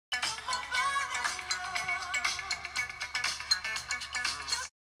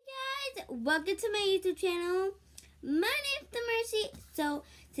welcome to my YouTube channel. My name's The Mercy. So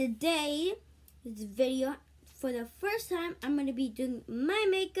today, this video, for the first time, I'm going to be doing my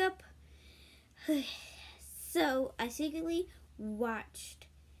makeup. So I secretly watched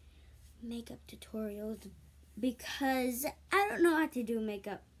makeup tutorials because I don't know how to do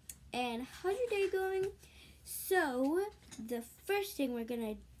makeup. And how's your day going? So the first thing we're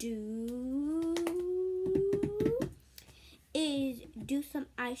going to do is do some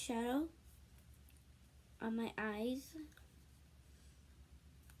eyeshadow on my eyes.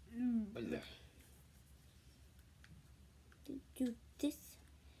 Do this.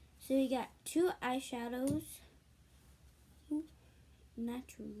 So we got two eyeshadows.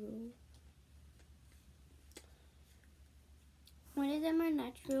 Natural. One of them are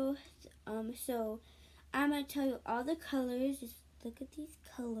natural. So I'm gonna tell you all the colors. Just look at these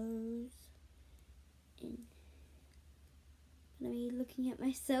colors. And let me looking at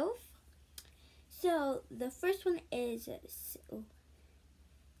myself. So the first one is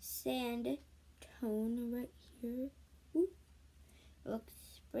sand tone right here. Ooh.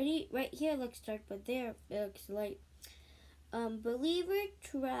 Looks pretty. Right here looks dark, but there it looks light. Believer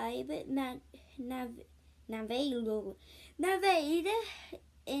Tribe Navade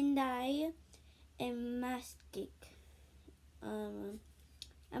and I am Mastic. I'm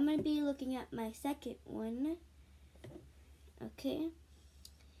gonna be looking at my second one. Okay.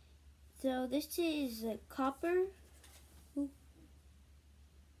 So this is copper. Ooh.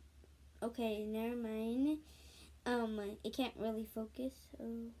 Okay, never mind. It can't really focus.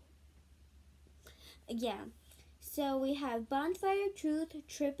 Yeah. So we have Bonfire, Truth,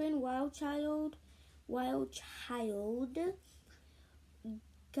 Trippin', Wild Child,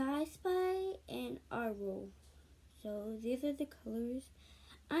 Guy Spy, and Arrow. So these are the colors.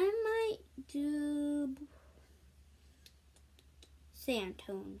 I might do sand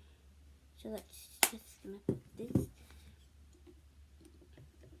tone. So let's just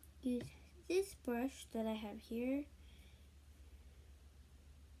use this brush that I have here.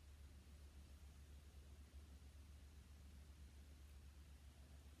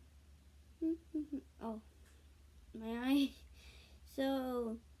 Oh, my eye.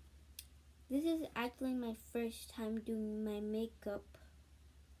 So this is actually my first time doing my makeup.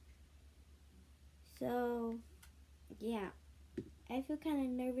 So yeah, I feel kind of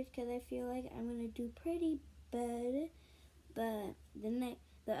nervous because I feel like I'm gonna do pretty bad, but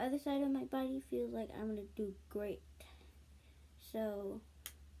the other side of my body feels like I'm gonna do great. So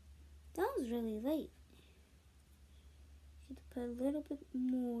that was really late. Should put a little bit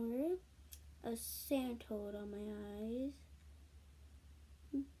more of sand tone on my eyes.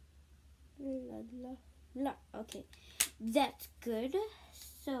 Okay, that's good.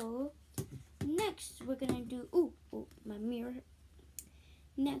 So next we're gonna do my mirror.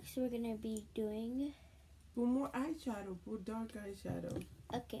 Next we're gonna be doing more eyeshadow, put dark eyeshadow.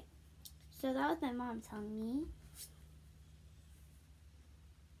 Okay, so that was my mom telling me.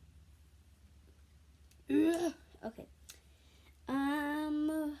 Okay, I'm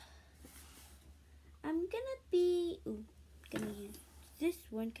gonna be gonna use this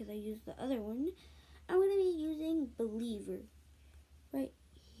one because I used the other one. I'm gonna be using Believer right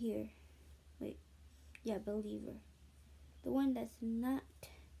here. Wait, yeah, Believer, the one that's not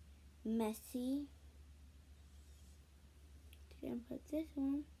messy. Gonna put this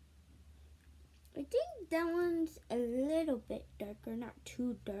one. I think that one's a little bit darker, not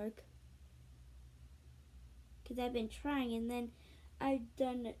too dark, because I've been trying, and then I've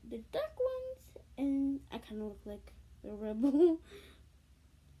done the dark ones, and I kind of look like a rebel.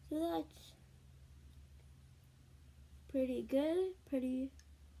 So that's pretty good. Pretty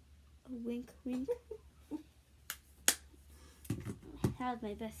wink, wink. That was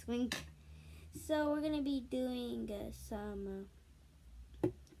my best wink. So we're gonna be doing some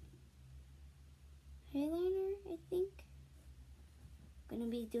eyeliner, I think. Gonna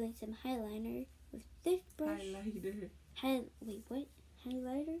be doing some eyeliner with this brush. Highlighter. Wait, what?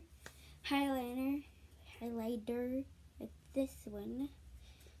 Highlighter? Highlighter with this one.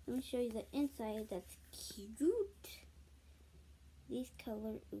 Let me show you the inside. That's cute. These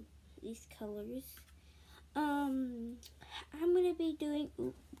colors. I'm gonna be doing.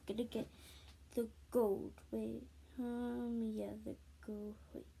 Gonna get the gold. Wait. Yeah, the gold.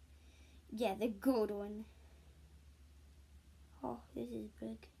 Wait. Yeah, the gold one. Oh, this is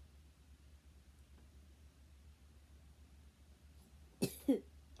big.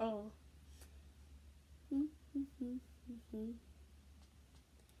 Oh.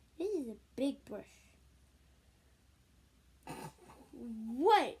 This is a big brush.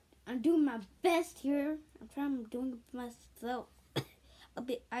 What? I'm doing my best here. I'm doing it myself. A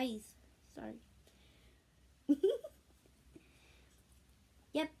bit eyes. Sorry.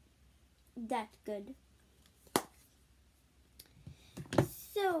 Yep, that's good.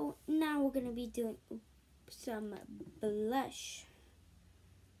 So now we're gonna be doing some blush.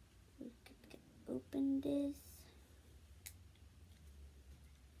 Open this.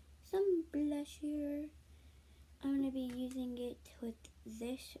 Some blush here. I'm gonna be using it with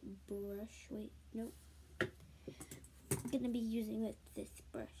this brush. Wait, nope. I'm gonna be using with this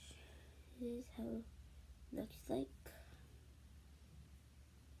brush. This is how it looks like.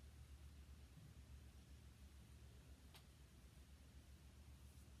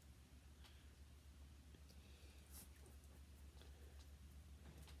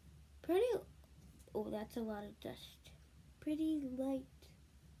 Pretty. Oh, that's a lot of dust. Pretty light.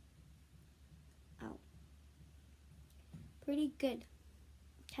 Ow. Pretty good.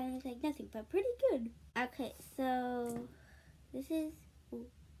 Kind of looks like nothing, but pretty good. Okay, so this is. Ooh,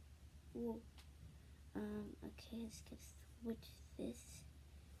 ooh. Okay, let's just switch this.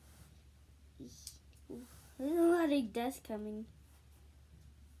 Ooh, there's a lot of dust coming.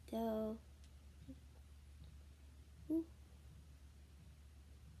 So. Ooh.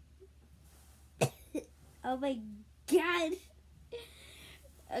 Oh my god.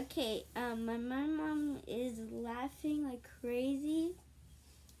 Okay, my mom is laughing like crazy.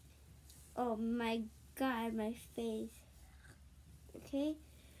 Oh my god, my face. Okay.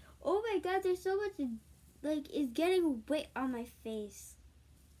 Oh my god, there's so much, like, it's getting wet on my face.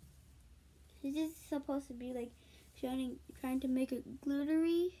 This is supposed to be like trying to make it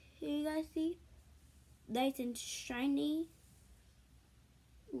glittery. Here you guys see? Nice and shiny.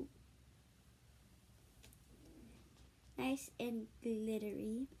 Ooh. Nice and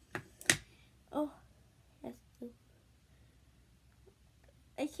glittery. Oh, that's cool.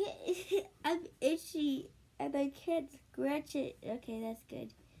 I can't, I'm itchy and I can't scratch it. Okay, that's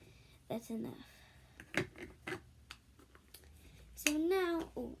good. That's enough. So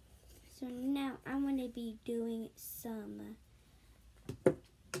now I'm going to be doing some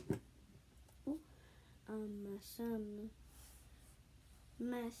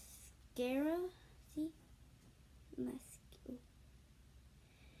mascara. See?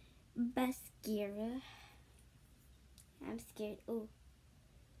 Mascara. I'm scared. Oh,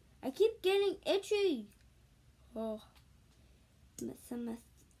 I keep getting itchy. Oh, some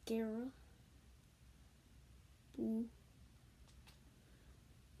mascara. Ooh.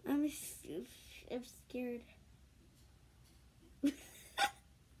 I'm scared.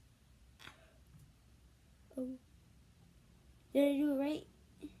 Oh, did I do it right?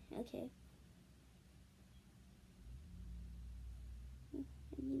 Okay. I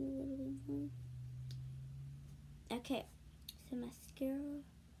need a little bit more. Okay, some mascara.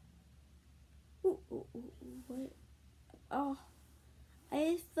 Ooh, what? Oh, I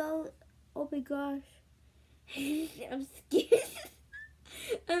just felt. Oh my gosh, I'm scared.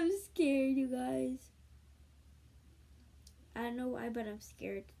 I'm scared, you guys. I don't know why, but I'm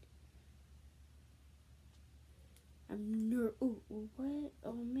scared. I'm Ooh, what?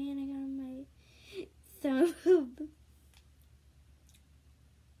 Oh man, I got my thumb.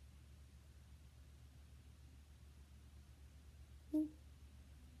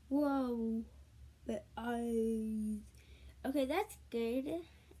 Whoa, the eyes. Okay, that's good.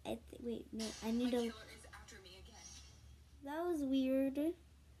 Wait, no, I need to. That was weird.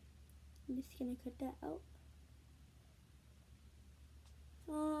 I'm just gonna cut that out.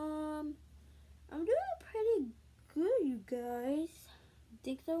 I'm doing pretty good, you guys.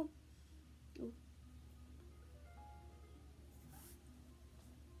 Think so? Ooh.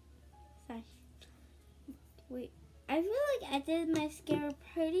 Sorry. Wait, I feel like I did mascara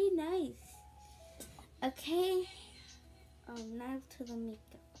pretty nice. Okay. Now to the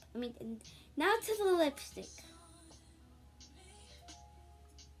makeup. Now to the lipstick.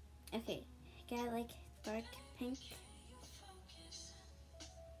 Okay, got like dark pink.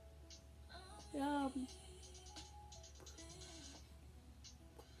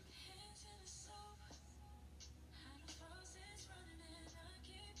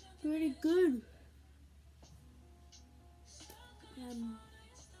 Pretty good.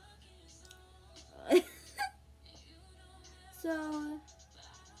 So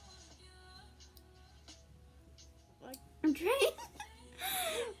I'm trying.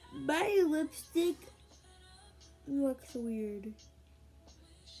 My lipstick looks weird.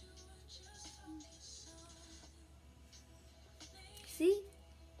 See?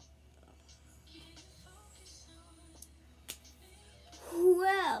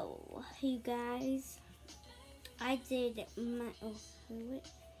 Well, you guys, I did my. Oh, wait.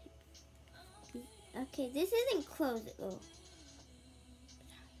 Okay, this isn't closed. Oh.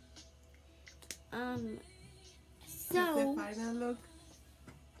 That's the So final look.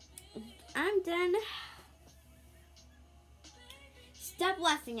 I'm done. Stop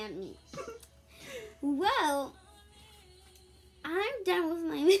laughing at me. Well, I'm done with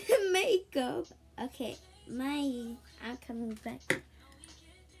my makeup. Okay, I'm coming back.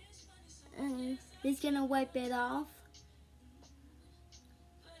 Just gonna wipe it off.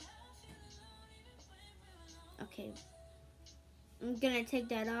 Okay, I'm gonna take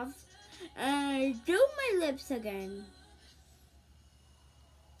that off. Do my lips again.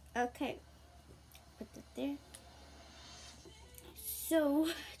 Okay, put that there. So,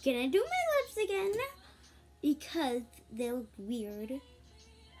 gonna do my lips again because they look weird.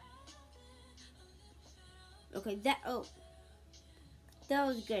 Okay, that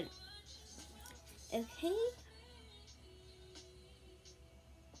was good. Okay.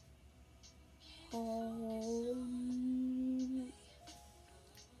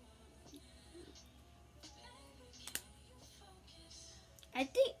 I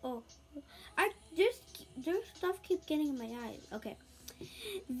think. There's stuff keep getting in my eyes. Okay.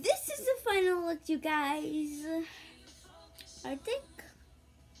 This is the final look, you guys. I think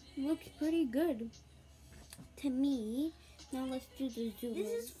looks pretty good to me. Now let's do the zoom. This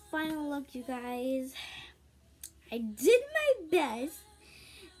is final look, you guys. I did my best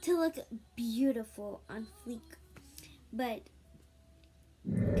to look beautiful on fleek. But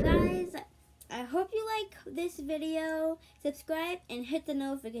guys, I hope you like this video. Subscribe and hit the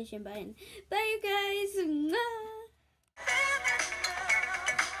notification button. Bye, you guys. Mwah.